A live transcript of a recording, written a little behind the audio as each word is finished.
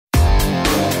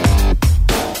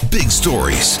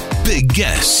stories, big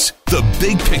guests, the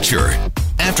big picture.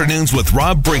 Afternoons with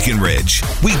Rob Breckenridge.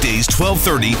 Weekdays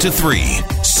 1230 to 3,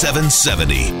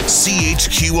 770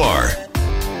 CHQR.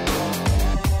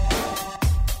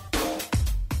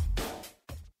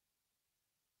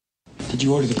 Did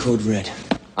you order the code red?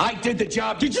 I did the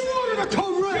job. Did you order the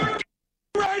code red?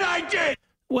 Right, I did.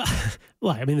 Well,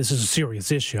 I mean, this is a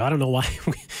serious issue. I don't know why.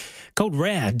 Code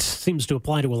Red seems to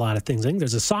apply to a lot of things. I think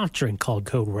there's a soft drink called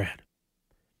Code Red.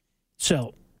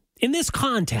 So, in this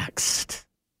context,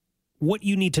 what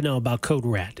you need to know about Code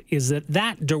Red is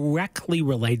that directly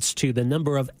relates to the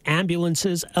number of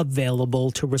ambulances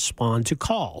available to respond to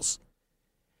calls.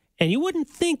 And you wouldn't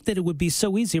think that it would be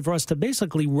so easy for us to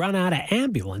basically run out of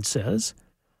ambulances,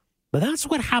 but that's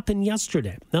what happened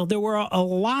yesterday. Now, there were a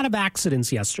lot of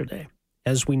accidents yesterday,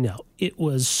 as we know. It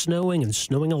was snowing and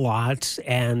snowing a lot,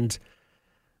 and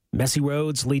messy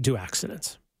roads lead to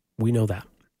accidents. We know that.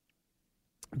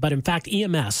 But in fact,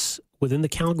 EMS within the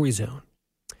Calgary zone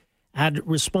had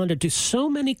responded to so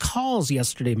many calls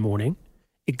yesterday morning,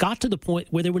 it got to the point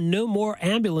where there were no more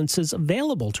ambulances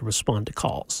available to respond to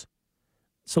calls.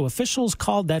 So officials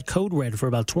called that code red for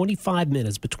about 25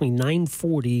 minutes between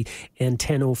 9:40 and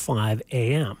 10:05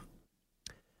 a.m.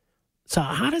 So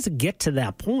how does it get to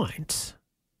that point?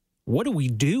 What do we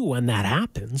do when that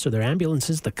happens? Are there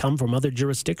ambulances that come from other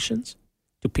jurisdictions?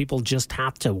 Do people just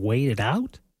have to wait it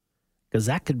out? Because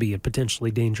that could be a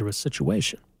potentially dangerous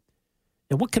situation.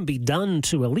 And what can be done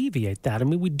to alleviate that? I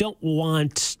mean, we don't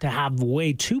want to have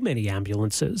way too many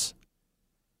ambulances.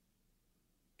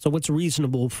 So what's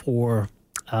reasonable for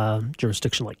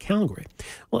jurisdiction like Calgary?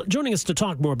 Well, joining us to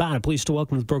talk more about it, pleased to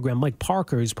welcome to the program Mike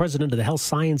Parker. He's president of the Health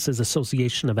Sciences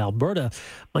Association of Alberta.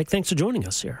 Mike, thanks for joining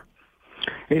us here.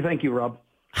 Hey, thank you, Rob.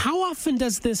 How often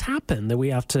does this happen that we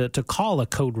have to call a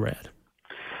code red?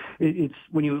 It's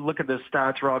when you look at the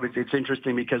stats, Rob, it's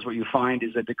interesting because what you find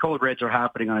is that the code reds are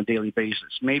happening on a daily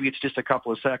basis. Maybe it's just a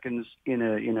couple of seconds in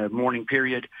a morning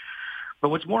period. But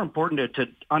what's more important to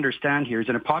understand here is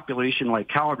in a population like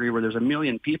Calgary where there's 1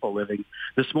 million people living,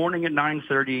 this morning at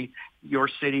 9:30, your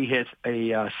city hit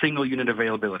a single unit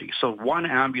availability. So one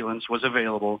ambulance was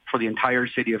available for the entire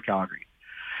city of Calgary.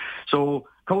 So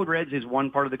code reds is one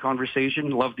part of the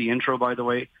conversation. Love the intro, by the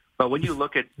way. But when you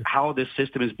look at how this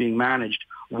system is being managed,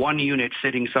 one unit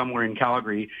sitting somewhere in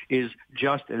Calgary is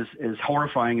just as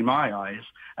horrifying in my eyes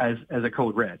as a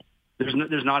code red.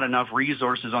 There's not enough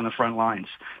resources on the front lines.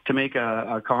 To make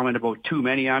a comment about too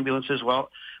many ambulances, well,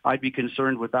 I'd be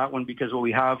concerned with that one because what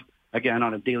we have, again,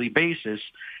 on a daily basis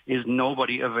is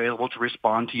nobody available to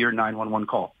respond to your 911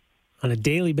 call. On a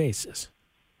daily basis?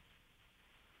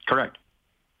 Correct.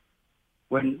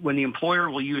 When the employer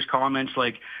will use comments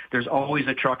like, there's always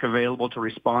a truck available to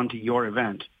respond to your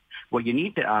event, what you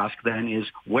need to ask then is,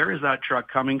 where is that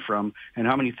truck coming from and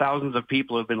how many thousands of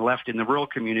people have been left in the rural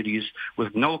communities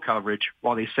with no coverage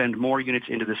while they send more units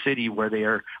into the city where they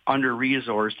are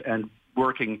under-resourced and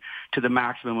working to the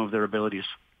maximum of their abilities.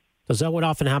 Is that what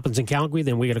often happens in Calgary?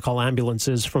 Then we got to call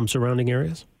ambulances from surrounding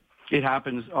areas? It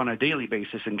happens on a daily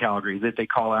basis in Calgary that they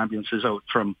call ambulances out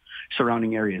from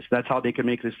surrounding areas. That's how they can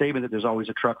make the statement that there's always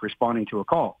a truck responding to a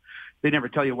call. They never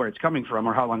tell you where it's coming from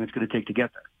or how long it's going to take to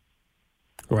get there.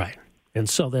 Right. And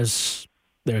so there's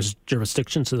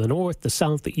jurisdictions to the north, the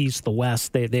south, the east, the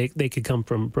west. They could come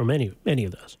from any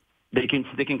of those. They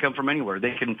can come from anywhere.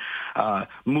 They can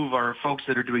move our folks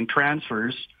that are doing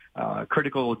transfers,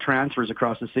 critical transfers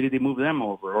across the city. They move them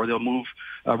over, or they'll move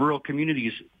a rural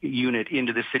communities unit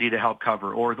into the city to help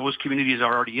cover, or those communities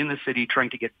are already in the city trying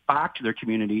to get back to their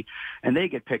community, and they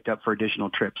get picked up for additional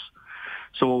trips.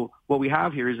 So what we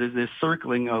have here is this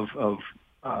circling of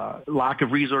lack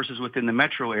of resources within the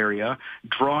metro area,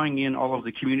 drawing in all of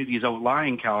the communities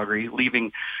outlying Calgary,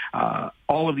 leaving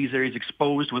all of these areas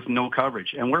exposed with no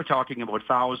coverage. And we're talking about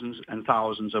thousands and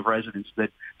thousands of residents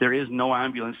that there is no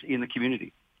ambulance in the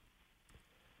community.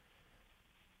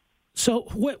 So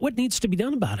what needs to be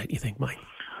done about it, you think, Mike?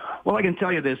 Well, I can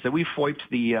tell you this, that we FOIP'd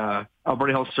the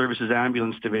Alberta Health Services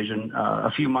Ambulance Division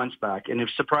a few months back, and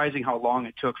it's surprising how long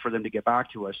it took for them to get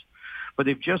back to us. But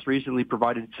they've just recently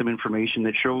provided some information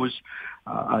that shows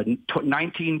a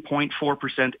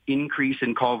 19.4% increase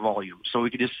in call volume. So we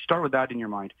could just start with that in your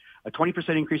mind. A 20%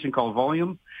 increase in call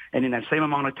volume, and in that same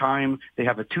amount of time, they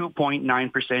have a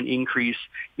 2.9% increase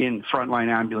in frontline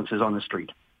ambulances on the street.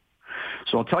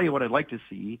 So I'll tell you what I'd like to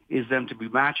see is them to be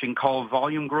matching call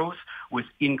volume growth with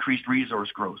increased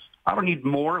resource growth. I don't need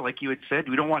more, like you had said.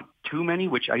 We don't want too many,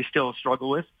 which I still struggle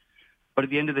with. But at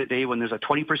the end of the day, when there's a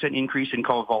 20% increase in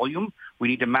call volume, we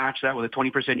need to match that with a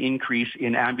 20% increase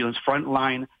in ambulance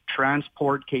frontline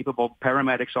transport-capable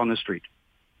paramedics on the street.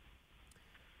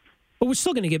 But we're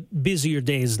still going to get busier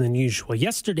days than usual.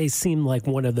 Yesterday seemed like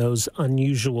one of those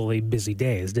unusually busy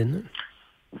days, didn't it?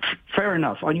 Fair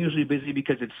enough. Unusually busy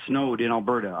because it snowed in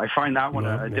Alberta. I find that one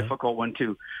a difficult one,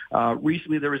 too.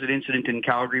 Recently, there was an incident in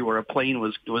Calgary where a plane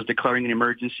was declaring an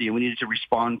emergency and we needed to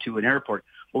respond to an airport.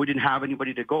 But we didn't have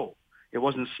anybody to go. It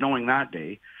wasn't snowing that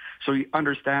day. So you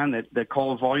understand that the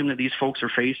call volume that these folks are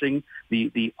facing,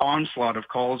 the onslaught of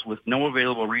calls with no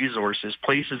available resources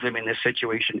places them in this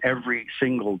situation every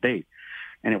single day.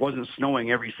 And it wasn't snowing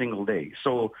every single day.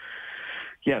 So,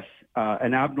 yes,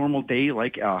 an abnormal day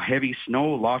like heavy snow,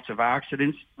 lots of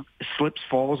accidents, slips,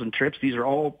 falls, and trips. These are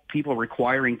all people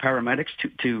requiring paramedics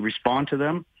to respond to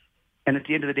them. And at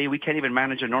the end of the day, we can't even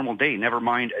manage a normal day, never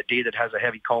mind a day that has a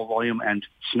heavy call volume and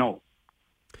snow.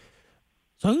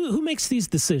 So who makes these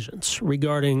decisions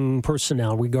regarding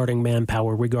personnel, regarding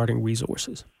manpower, regarding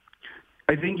resources?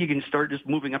 I think you can start just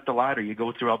moving up the ladder. You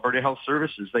go through Alberta Health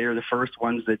Services. They are the first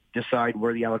ones that decide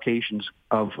where the allocations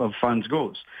of funds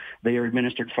goes. They are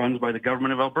administered funds by the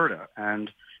government of Alberta. And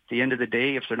at the end of the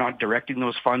day, if they're not directing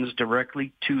those funds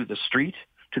directly to the street,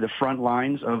 to the front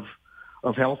lines of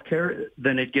healthcare,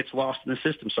 then it gets lost in the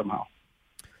system somehow.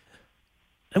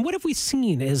 And what have we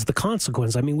seen as the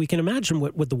consequence? I mean, we can imagine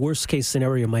what the worst case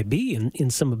scenario might be in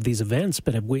some of these events,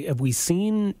 but have we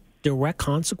seen direct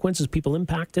consequences, people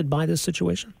impacted by this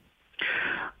situation?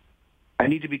 I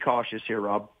need to be cautious here,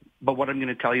 Rob, but what I'm going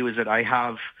to tell you is that I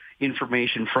have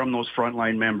information from those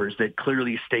frontline members that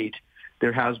clearly state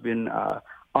there has been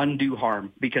undue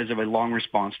harm because of a long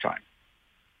response time.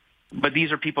 But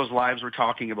these are people's lives we're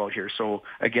talking about here. So,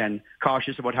 again,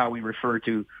 cautious about how we refer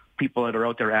to people that are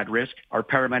out there at risk. Our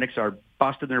paramedics are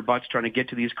busting their butts trying to get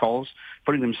to these calls,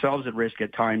 putting themselves at risk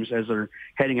at times as they're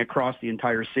heading across the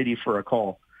entire city for a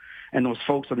call. And those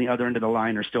folks on the other end of the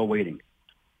line are still waiting.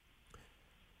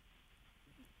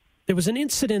 There was an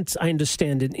incident, I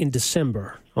understand, in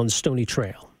December on Stony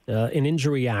Trail, an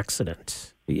injury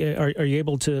accident. Are you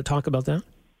able to talk about that?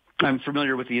 I'm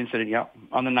familiar with the incident, yeah.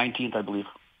 On the 19th, I believe.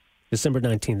 December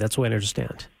 19th, that's what I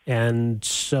understand. And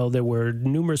so there were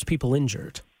numerous people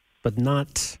injured, but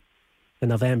not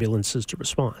enough ambulances to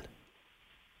respond.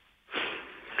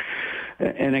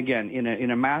 And again, in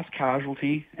a mass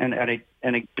casualty,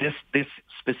 this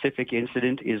specific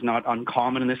incident is not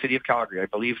uncommon in the city of Calgary. I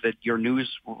believe that your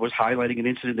news was highlighting an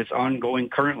incident that's ongoing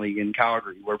currently in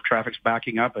Calgary, where traffic's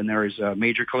backing up and there is a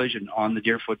major collision on the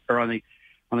Deerfoot or on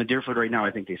the Deerfoot right now.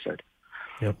 I think they said.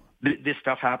 Yep. This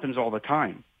stuff happens all the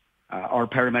time. Our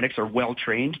paramedics are well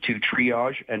trained to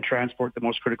triage and transport the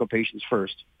most critical patients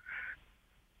first.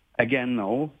 Again,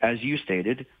 though, as you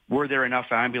stated, were there enough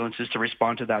ambulances to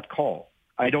respond to that call?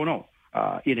 I don't know.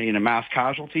 In a mass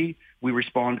casualty, we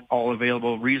respond all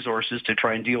available resources to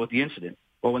try and deal with the incident.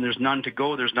 Well, when there's none to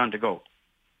go, there's none to go.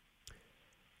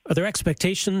 Are there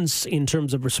expectations in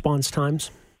terms of response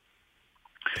times?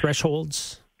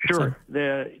 Thresholds? Sure.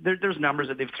 There's numbers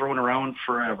that they've thrown around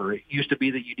forever. It used to be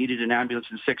that you needed an ambulance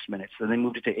in 6 minutes. Then they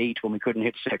moved it to 8 when we couldn't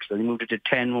hit 6. Then they moved it to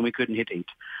 10 when we couldn't hit 8.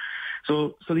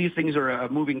 So these things are a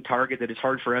moving target that is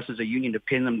hard for us as a union to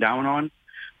pin them down on.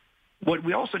 What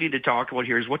we also need to talk about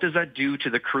here is what does that do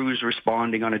to the crews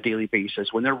responding on a daily basis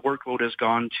when their workload has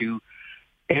gone to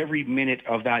every minute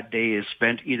of that day is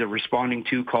spent either responding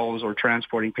to calls or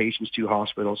transporting patients to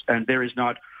hospitals, and there is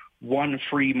not one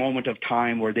free moment of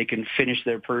time where they can finish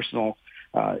their personal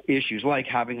issues like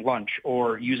having lunch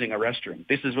or using a restroom.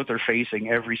 This is what they're facing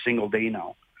every single day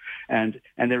now. And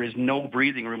there is no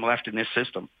breathing room left in this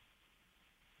system.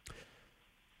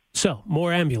 So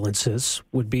more ambulances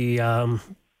would be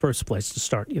first place to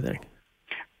start, you think?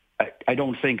 I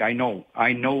don't think. I know.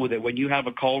 I know that when you have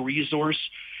a call resource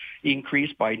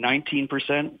increase by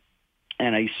 19%,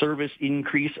 and a service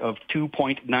increase of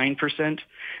 2.9%,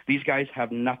 these guys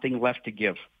have nothing left to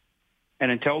give. And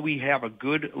until we have a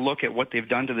good look at what they've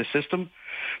done to the system,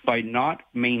 by not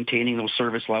maintaining those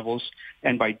service levels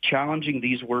and by challenging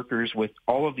these workers with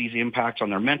all of these impacts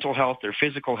on their mental health, their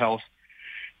physical health,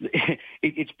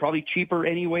 it's probably cheaper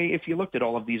anyway if you looked at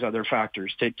all of these other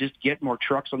factors to just get more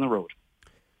trucks on the road.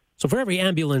 So for every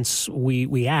ambulance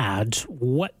we add,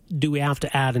 what do we have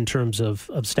to add in terms of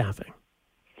staffing?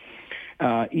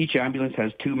 Each ambulance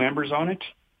has 2 members on it.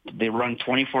 They run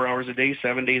 24 hours a day,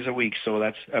 7 days a week. So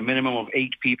that's a minimum of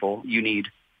 8 people you need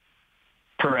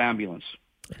per ambulance.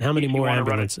 And how many more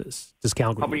ambulances does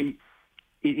Calgary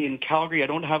need? In Calgary, I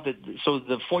don't have so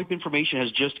the FOIP information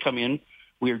has just come in.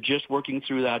 We are just working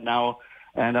through that now,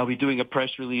 and I'll be doing a press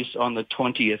release on the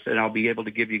 20th, and I'll be able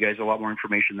to give you guys a lot more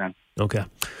information then. Okay.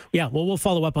 Yeah, well, we'll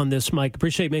follow up on this, Mike.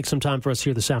 Appreciate you making some time for us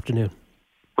here this afternoon.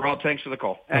 Rob, thanks for the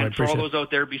call. And for all those out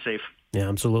there, be safe. Yeah,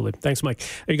 absolutely. Thanks, Mike.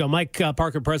 There you go. Mike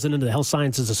Parker, president of the Health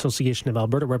Sciences Association of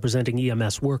Alberta, representing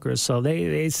EMS workers. So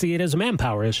they see it as a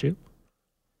manpower issue.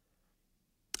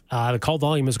 The call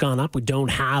volume has gone up. We don't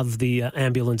have the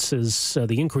ambulances,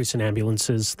 the increase in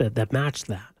ambulances that match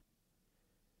that.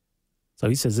 So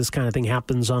he says this kind of thing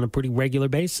happens on a pretty regular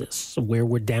basis, where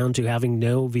we're down to having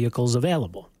no vehicles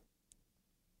available.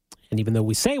 And even though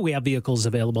we say we have vehicles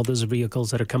available, those are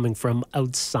vehicles that are coming from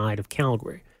outside of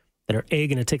Calgary, that are A,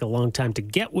 going to take a long time to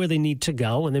get where they need to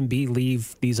go, and then B,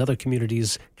 leave these other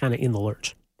communities kind of in the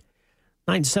lurch.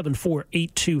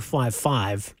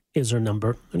 974-8255 is our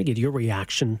number. I'm going to get your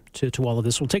reaction to all of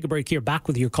this. We'll take a break here. Back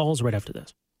with your calls right after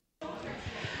this.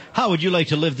 How would you like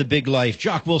to live the big life?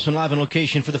 Jock Wilson live on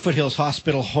location for the Foothills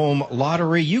Hospital Home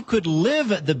Lottery. You could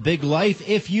live the big life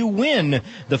if you win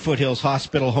the Foothills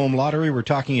Hospital Home Lottery. We're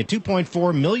talking a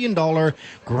 $2.4 million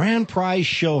grand prize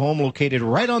show home located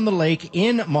right on the lake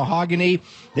in Mahogany.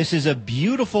 This is a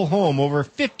beautiful home, over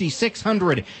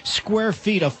 5,600 square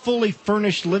feet of fully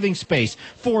furnished living space,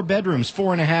 4 bedrooms,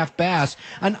 4.5 baths,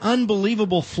 an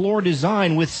unbelievable floor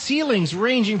design with ceilings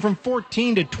ranging from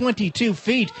 14 to 22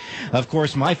 feet. Of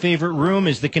course, my favorite room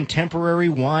is the contemporary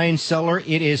wine cellar.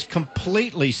 It is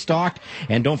completely stocked.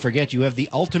 And don't forget, you have the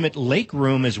ultimate lake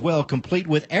room as well, complete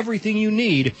with everything you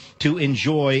need to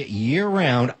enjoy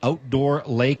year-round outdoor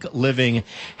lake living.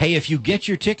 Hey, if you get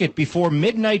your ticket before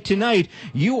midnight tonight,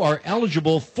 you are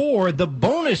eligible for the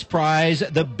bonus prize,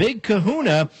 the Big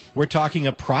Kahuna. We're talking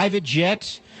a private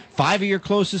jet, 5 of your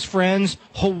closest friends,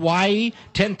 Hawaii,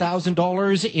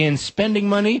 $10,000 in spending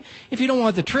money. If you don't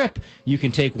want the trip, you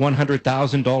can take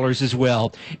 $100,000 as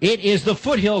well. It is the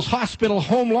Foothills Hospital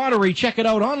Home Lottery. Check it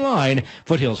out online,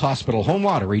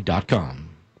 foothillshospitalhomelottery.com.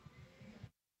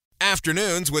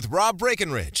 Afternoons with Rob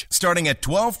Breckenridge, starting at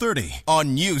 12:30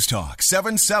 on News Talk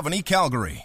 770 Calgary.